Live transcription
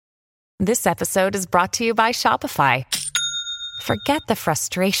This episode is brought to you by Shopify. Forget the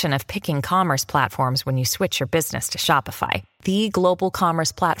frustration of picking commerce platforms when you switch your business to Shopify, the global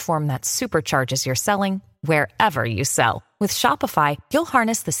commerce platform that supercharges your selling wherever you sell. With Shopify, you'll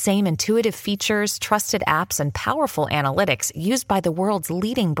harness the same intuitive features, trusted apps, and powerful analytics used by the world's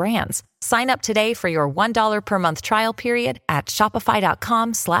leading brands. Sign up today for your $1 per month trial period at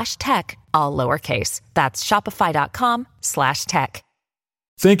shopify.com/tech, all lowercase. That's shopify.com/tech.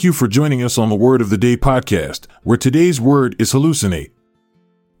 Thank you for joining us on the Word of the Day podcast, where today's word is hallucinate.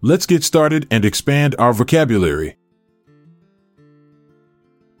 Let's get started and expand our vocabulary.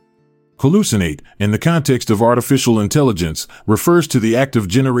 Hallucinate, in the context of artificial intelligence, refers to the act of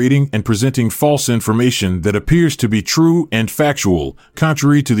generating and presenting false information that appears to be true and factual,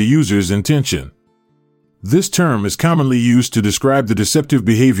 contrary to the user's intention. This term is commonly used to describe the deceptive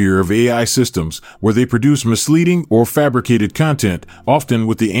behavior of AI systems, where they produce misleading or fabricated content, often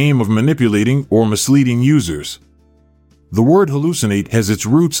with the aim of manipulating or misleading users. The word hallucinate has its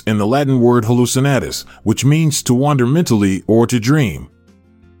roots in the Latin word hallucinatus, which means to wander mentally or to dream.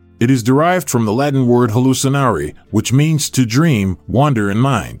 It is derived from the Latin word hallucinare, which means to dream, wander in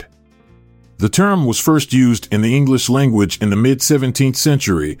mind. The term was first used in the English language in the mid-17th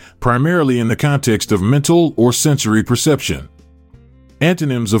century, primarily in the context of mental or sensory perception.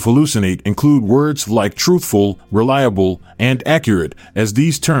 Antonyms of hallucinate include words like truthful, reliable, and accurate, as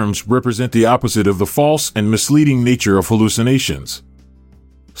these terms represent the opposite of the false and misleading nature of hallucinations.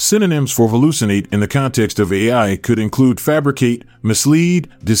 Synonyms for hallucinate in the context of AI could include fabricate, mislead,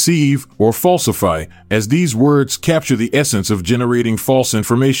 deceive, or falsify, as these words capture the essence of generating false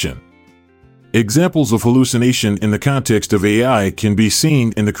information. Examples of hallucination in the context of AI can be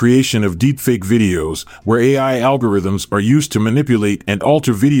seen in the creation of deepfake videos, where AI algorithms are used to manipulate and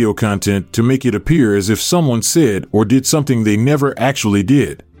alter video content to make it appear as if someone said or did something they never actually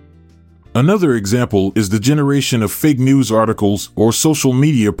did. Another example is the generation of fake news articles or social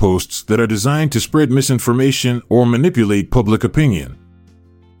media posts that are designed to spread misinformation or manipulate public opinion.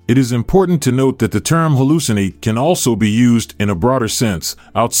 It is important to note that the term hallucinate can also be used in a broader sense,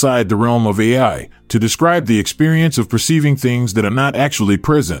 outside the realm of AI, to describe the experience of perceiving things that are not actually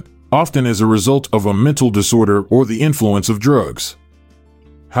present, often as a result of a mental disorder or the influence of drugs.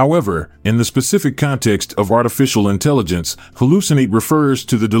 However, in the specific context of artificial intelligence, hallucinate refers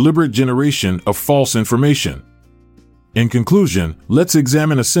to the deliberate generation of false information. In conclusion, let's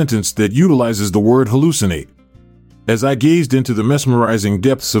examine a sentence that utilizes the word hallucinate. As I gazed into the mesmerizing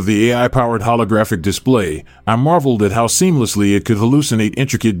depths of the AI-powered holographic display, I marveled at how seamlessly it could hallucinate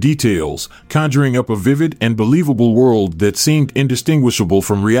intricate details, conjuring up a vivid and believable world that seemed indistinguishable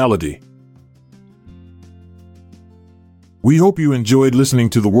from reality. We hope you enjoyed listening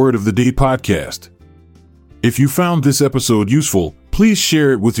to the Word of the Day podcast. If you found this episode useful, please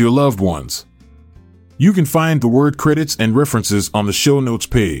share it with your loved ones. You can find the word credits and references on the show notes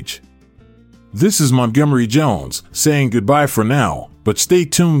page. This is Montgomery Jones, saying goodbye for now, but stay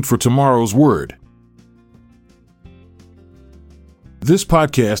tuned for tomorrow's word. This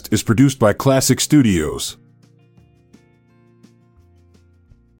podcast is produced by Classic Studios.